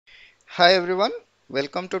Hi everyone,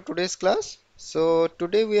 welcome to today's class. So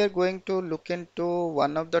today we are going to look into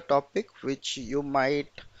one of the topic which you might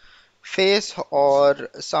face or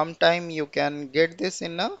sometime you can get this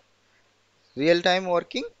in a real time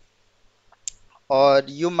working, or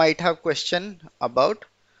you might have question about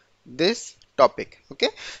this topic. Okay,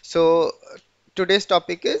 so today's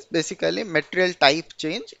topic is basically material type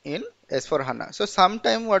change in S4 HANA. So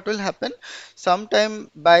sometime what will happen,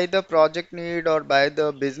 sometime by the project need or by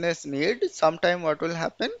the business need, sometime what will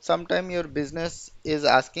happen, sometime your business is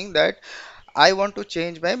asking that I want to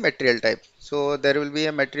change my material type. So there will be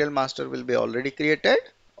a material master will be already created,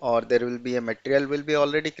 or there will be a material will be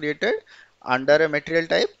already created under a material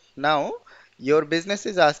type. Now your business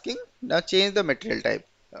is asking, now change the material type.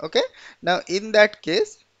 Okay. Now in that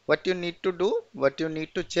case, what you need to do, what you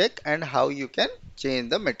need to check, and how you can change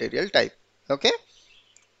the material type. Okay.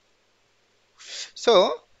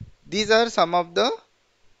 So these are some of the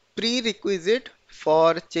prerequisite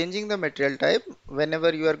for changing the material type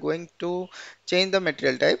whenever you are going to change the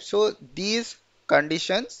material type. So these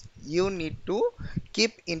conditions you need to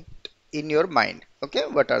keep in your mind. Okay,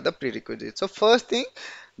 what are the prerequisites? So first thing,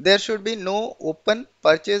 there should be no open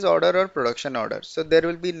purchase order or production order. So there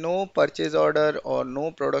will be no purchase order or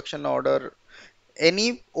no production order.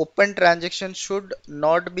 Any open transaction should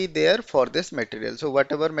not be there for this material. So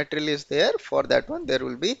whatever material is there, for that one there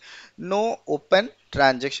will be no open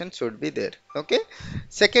transaction should be there. Okay,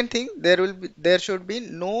 second thing, there should be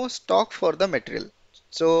no stock for the material.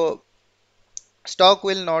 So stock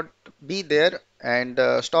will not be there, and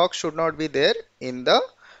stock should not be there in the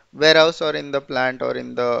warehouse or in the plant, or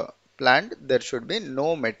in the plant there should be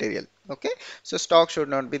no material. Okay, so stock should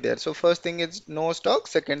not be there. So first thing is no stock,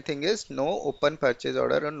 second thing is no open purchase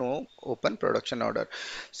order or no open production order.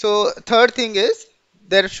 So third thing is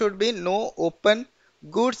there should be no open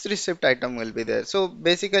goods receipt item will be there. So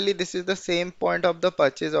basically this is the same point of the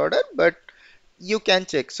purchase order, but you can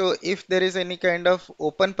check. So if there is any kind of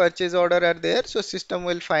open purchase order are there, so system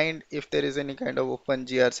will find if there is any kind of open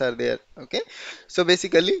GRs are there. Okay, so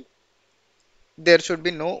basically there should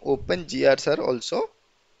be no open GRs are also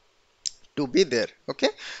to be there. Okay,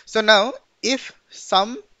 so now if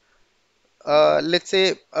some let's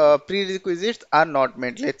say prerequisites are not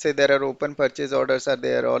met, let's say there are open purchase orders are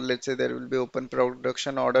there, or let's say there will be open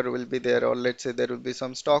production order will be there, or let's say there will be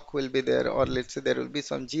some stock will be there, or let's say there will be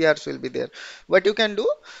some GRs will be there. What you can do,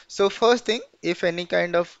 so first thing, if any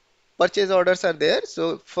kind of purchase orders are there,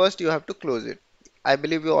 so first you have to close it. I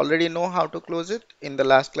believe you already know how to close it. In the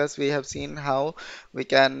last class we have seen how we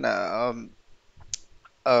can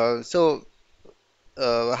so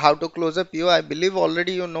how to close a PO. I believe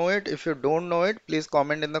already you know it. If you don't know it, please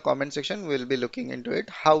comment in the comment section. We'll be looking into it,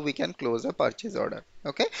 how we can close a purchase order.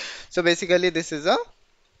 Okay. So basically this is a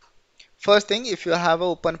first thing. If you have a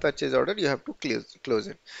open purchase order, you have to close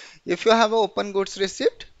it. If you have a open goods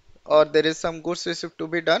receipt, or there is some goods receipt to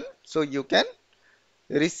be done, so you can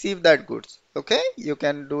receive that goods. Okay, you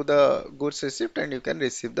can do the goods receipt and you can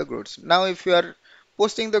receive the goods. Now if you are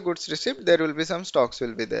posting the goods receipt, there will be some stocks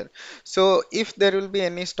will be there. So if there will be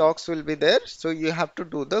any stocks will be there, so you have to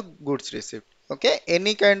do the goods receipt. Okay,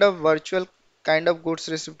 any kind of virtual kind of goods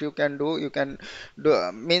receipt you can do. You can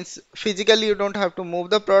do means physically you don't have to move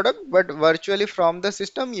the product, but virtually from the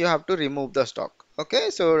system you have to remove the stock. Okay,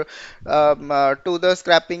 so to the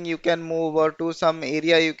scrapping you can move, or to some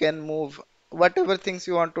area you can move. Whatever things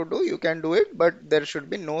you want to do, you can do it, but there should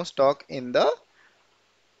be no stock in the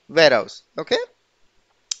warehouse. Okay,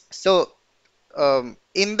 so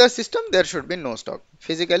in the system there should be no stock.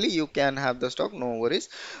 Physically you can have the stock, no worries.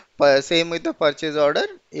 Same with the purchase order.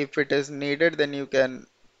 If it is needed, then you can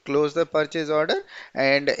close the purchase order,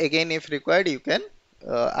 and again if required you can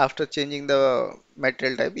after changing the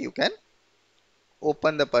material type you can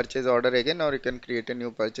open the purchase order again, or you can create a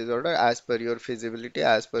new purchase order as per your feasibility,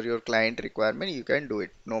 as per your client requirement. You can do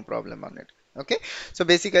it, no problem on it. Okay, so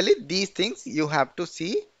basically these things you have to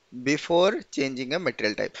see before changing a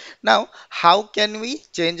material type. Now how can we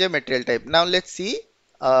change a material type? Now let's see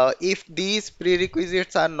if these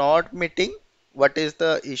prerequisites are not meeting, what is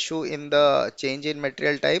the issue in the change in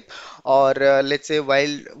material type, or let's say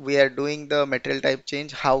while we are doing the material type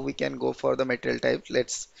change, how we can go for the material type.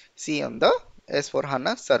 Let's see on the S4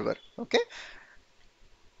 HANA server. Okay,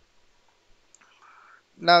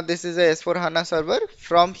 now this is a S4 HANA server.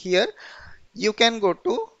 From here you can go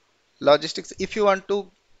to logistics. If you want to,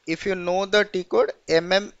 if you know the T code,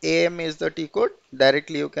 MMAM is the T code.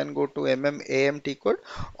 Directly you can go to MMAM T code,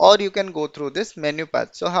 or you can go through this menu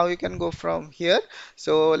path. So how you can go from here?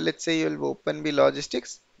 So let's say you will open the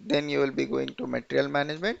logistics, then you will be going to material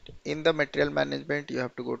management. In the material management you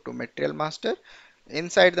have to go to material master.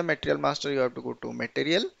 inside the material master you have to go to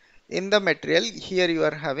material. In the material here you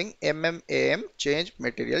are having MMAM change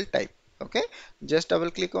material type. Okay, just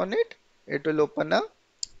double click on it, it will open a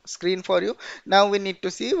screen for you. Now we need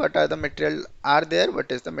to see what are the material are there,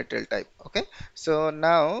 what is the material type. Okay, so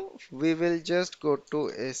now we will just go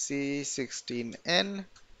to AC16N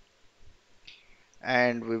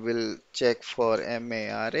and we will check for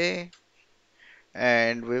MARA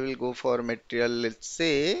and we will go for material. Let's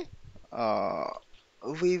say uh,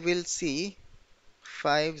 we will see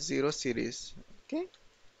 50 series. Okay,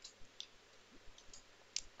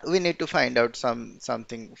 we need to find out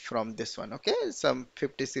something from this one. Okay, some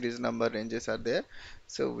 50 series number ranges are there,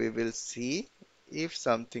 so we will see if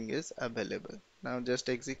something is available. Now just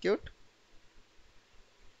execute.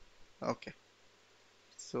 Okay,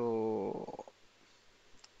 so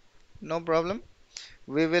no problem,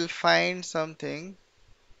 we will find something.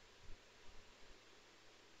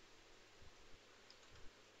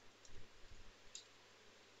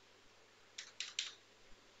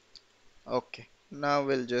 Okay, now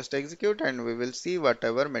we'll just execute and we will see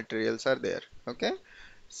whatever materials are there. Okay,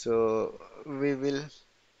 so we will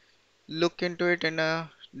look into it in a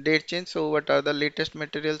date change. So what are the latest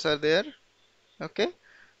materials are there? Okay,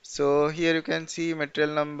 so here you can see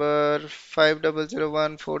material number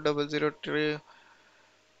 5001 4003.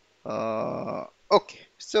 Okay,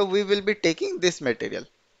 so we will be taking this material.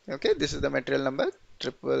 Okay, this is the material number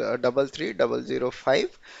triple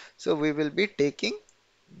 33005. So we will be taking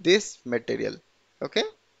this material. Okay,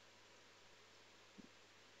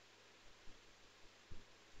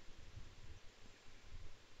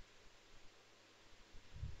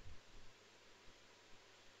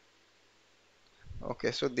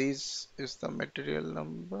 okay, so this is the material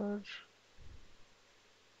number.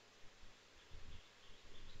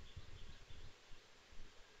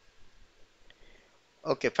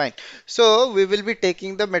 Okay, fine. So we will be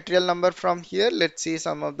taking the material number from here. Let's see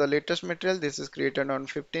some of the latest material. This is created on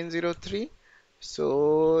 1503.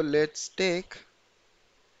 So let's take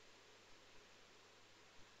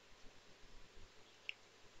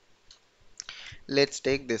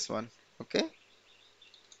this one. Okay,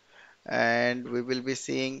 and we will be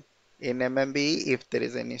seeing in MMB if there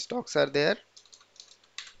is any stocks are there.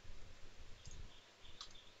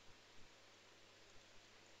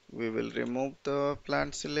 We will remove the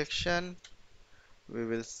plant selection. We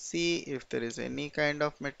will see if there is any kind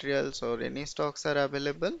of materials or any stocks are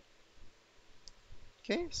available.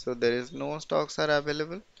 Okay, so there is no stocks are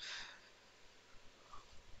available.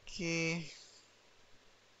 Okay.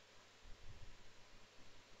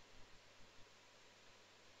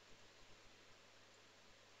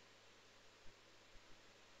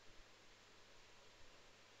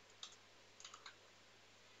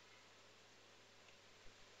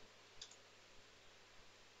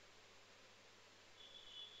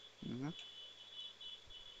 Mhm.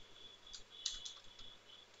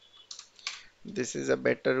 This is a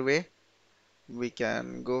better way. We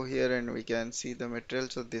can go here and we can see the material.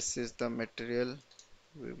 So this is the material.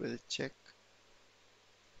 We will check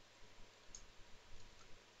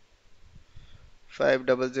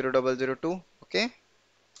 500002. Okay,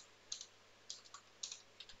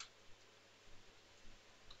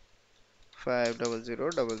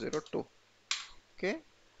 500002. Okay,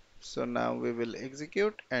 so now we will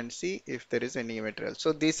execute and see if there is any material.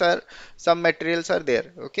 So these are some materials are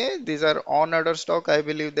there. Okay, these are on order stock. I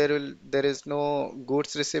believe there is no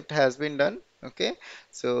goods receipt has been done. Okay,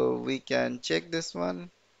 so we can check this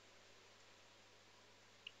one.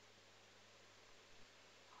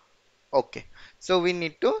 Okay, so we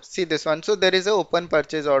need to see this one. So there is a open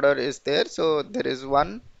purchase order is there. So there is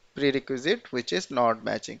one prerequisite which is not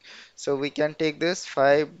matching. So we can take this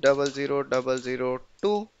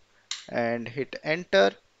 500002 and hit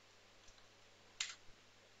enter.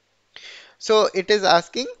 So it is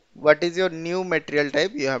asking what is your new material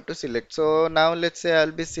type you have to select. So now let's say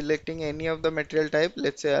I'll be selecting any of the material type.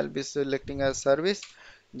 Let's say I'll be selecting a service.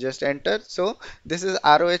 Just enter. So this is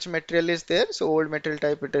ROH material is there. So old material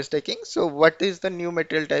type it is taking. So what is the new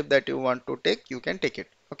material type that you want to take? You can take it.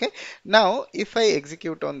 Okay. Now if I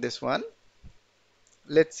execute on this one,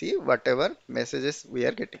 let's see whatever messages we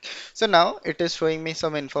are getting. So now it is showing me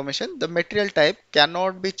some information. The material type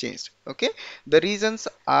cannot be changed. Okay, the reasons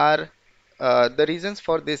are the reasons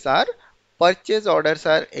for this are purchase orders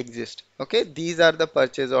are exist. Okay, these are the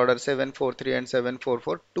purchase order 743 and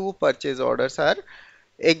 744. Two purchase orders are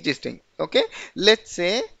existing. Okay, let's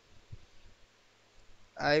say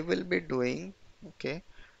I will be doing. Okay,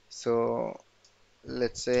 so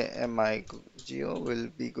let's say mi geo will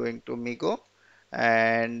be going to migo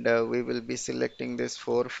and we will be selecting this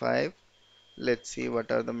 4 5. Let's see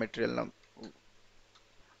what are the material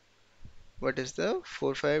What is the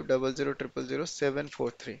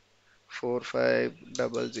 450000000743?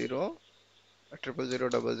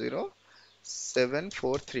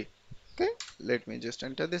 450000000743. Okay, let me just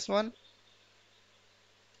enter this one.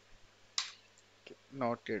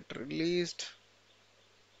 Not yet released.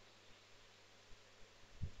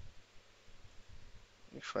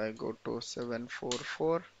 If I go to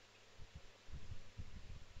 744,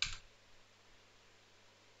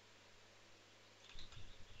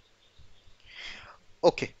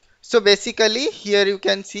 okay, so basically here you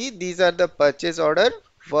can see these are the purchase order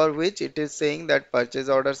for which it is saying that purchase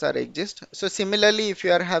orders are exist. So similarly, if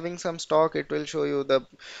you are having some stock, it will show you the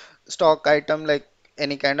stock item, like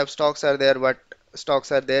any kind of stocks are there, what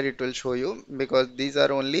stocks are there, it will show you, because these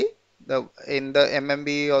are only the in the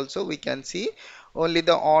MMB also we can see only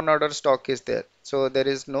the on order stock is there. So there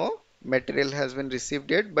is no material has been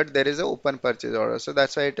received yet, but there is a open purchase order. So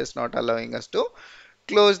that's why it is not allowing us to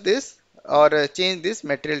close this or change this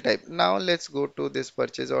material type. Now let's go to this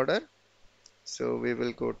purchase order. So we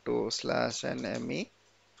will go to slash and ME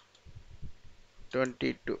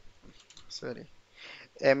 22, sorry,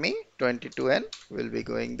 ME 22N will be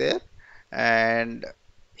going there, and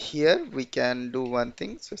here we can do one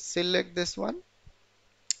thing. So select this one.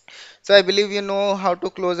 So I believe you know how to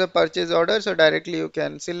close a purchase order. So directly you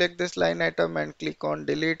can select this line item and click on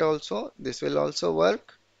delete also. This will also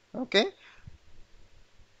work. Okay.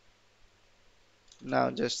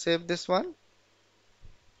 Now just save this one.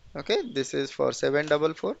 Okay. This is for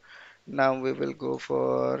 744. Now we will go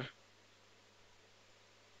for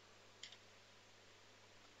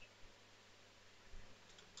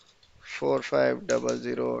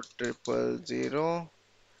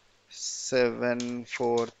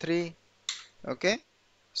 4500000743. Okay.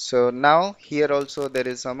 So now here also there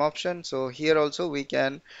is some option. So here also we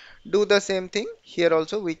can do the same thing. Here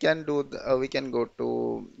also we can do we can go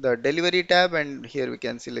to the delivery tab, and here we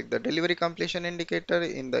can select the delivery completion indicator.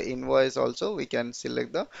 In the invoice also we can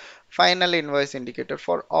select the final invoice indicator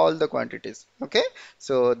for all the quantities. Okay,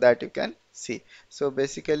 so that you can see. So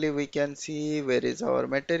basically we can see where is our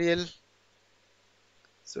material.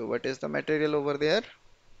 So what is the material over there?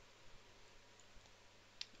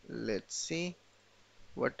 Let's see.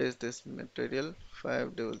 What is this material?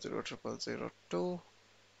 50000002.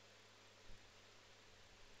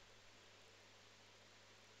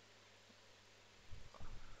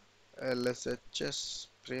 LSHS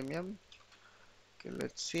premium. Okay,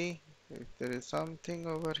 let's see if there is something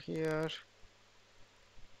over here.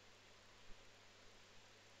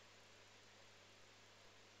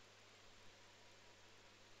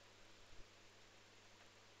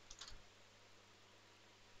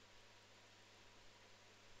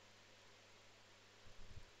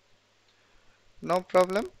 No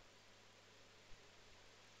problem.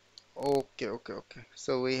 Okay.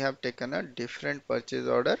 So we have taken a different purchase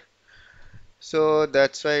order. So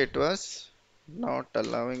that's why it was not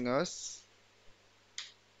allowing us.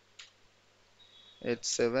 It's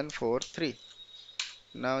 743.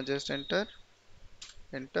 Now just enter,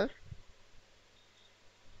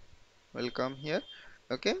 will come here.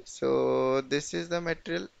 Okay, so this is the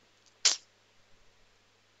material.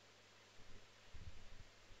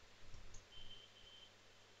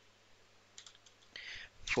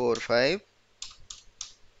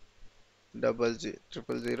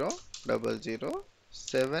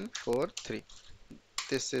 4500000743.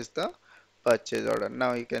 This is the purchase order.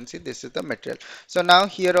 Now you can see this is the material. So now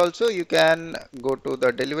here also you can go to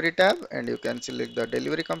the delivery tab and you can select the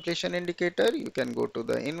delivery completion indicator. You can go to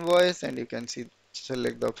the invoice and you can see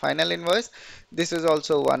select the final invoice. This is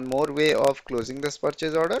also one more way of closing this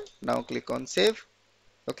purchase order. Now click on save.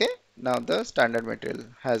 Okay, now the standard material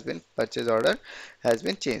has been purchase order has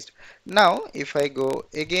been changed. Now if I go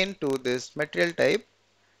again to this material type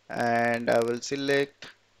and I will select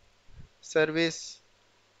service,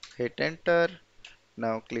 hit enter.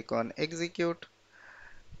 Now click on execute.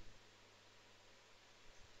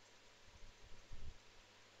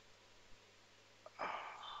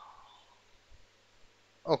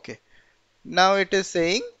 Okay, now it is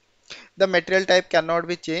saying the material type cannot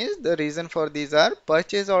be changed. The reason for these are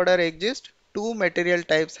purchase order exists. Two material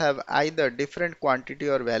types have either different quantity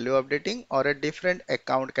or value updating or a different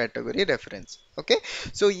account category reference. Okay,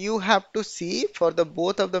 so you have to see for the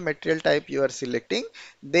both of the material type you are selecting,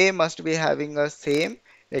 they must be having a same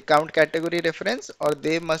account category reference, or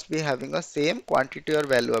they must be having a same quantity or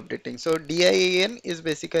value updating. So DIAN is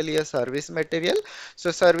basically a service material.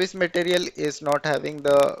 So service material is not having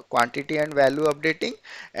the quantity and value updating.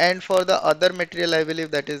 And for the other material, I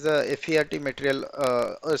believe that is a FERT material,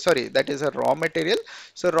 sorry, that is a raw material.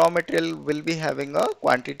 So raw material will be having a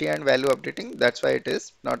quantity and value updating. That's why it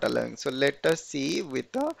is not allowing. So let us see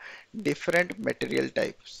with a different material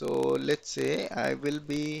type. So let's say I will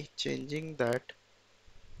be changing that.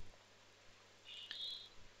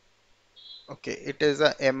 Okay, it is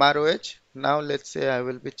a MROH. Now let's say I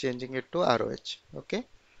will be changing it to ROH. Okay,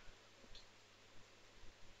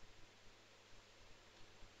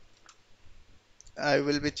 I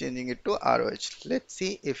will be changing it to ROH. Let's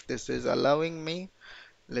see if this is allowing me.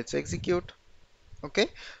 Let's execute. Okay,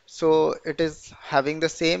 so it is having the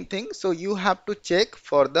same thing. So you have to check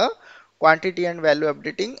for the quantity and value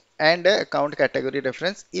updating and account category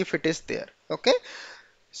reference if it is there. Okay,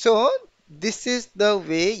 so this is the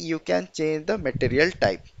way you can change the material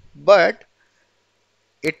type. But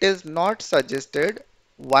it is not suggested.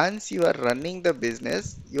 Once you are running the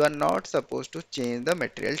business, you are not supposed to change the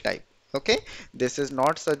material type. Okay, this is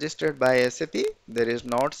not suggested by SAP. There is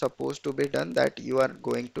not supposed to be done that you are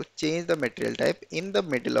going to change the material type in the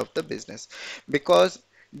middle of the business, because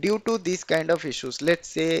due to these kind of issues, let's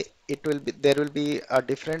say it will be, there will be a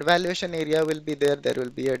different valuation area will be there, there will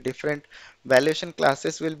be a different valuation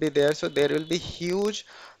classes will be there, so there will be huge,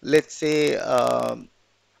 let's say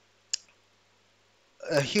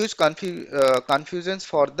confusions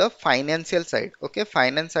for the financial side. Okay,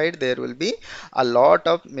 finance side, there will be a lot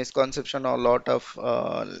of misconception or a lot of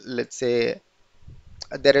let's say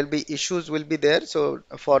there will be issues will be there. So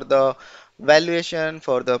for the valuation,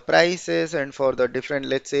 for the prices, and for the different,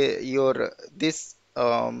 let's say your this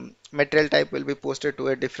material type will be posted to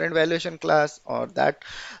a different valuation class, or that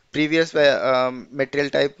previous material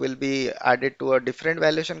type will be added to a different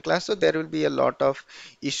valuation class. So there will be a lot of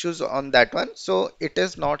issues on that one. So it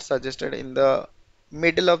is not suggested in the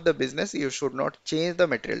middle of the business. You should not change the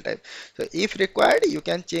material type. So if required, you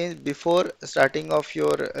can change before starting of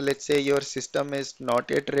your, let's say your system is not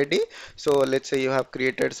yet ready. So let's say you have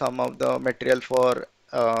created some of the material for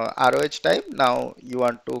ROH type. Now you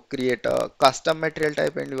want to create a custom material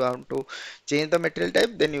type and you want to change the material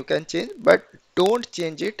type, then you can change, but don't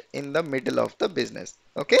change it in the middle of the business.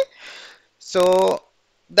 Okay, so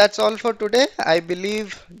that's all for today. I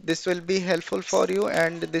believe this will be helpful for you,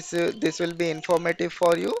 and this will be informative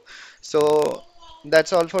for you. So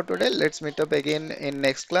that's all for today. Let's meet up again in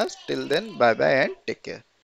next class. Till then, bye bye and take care.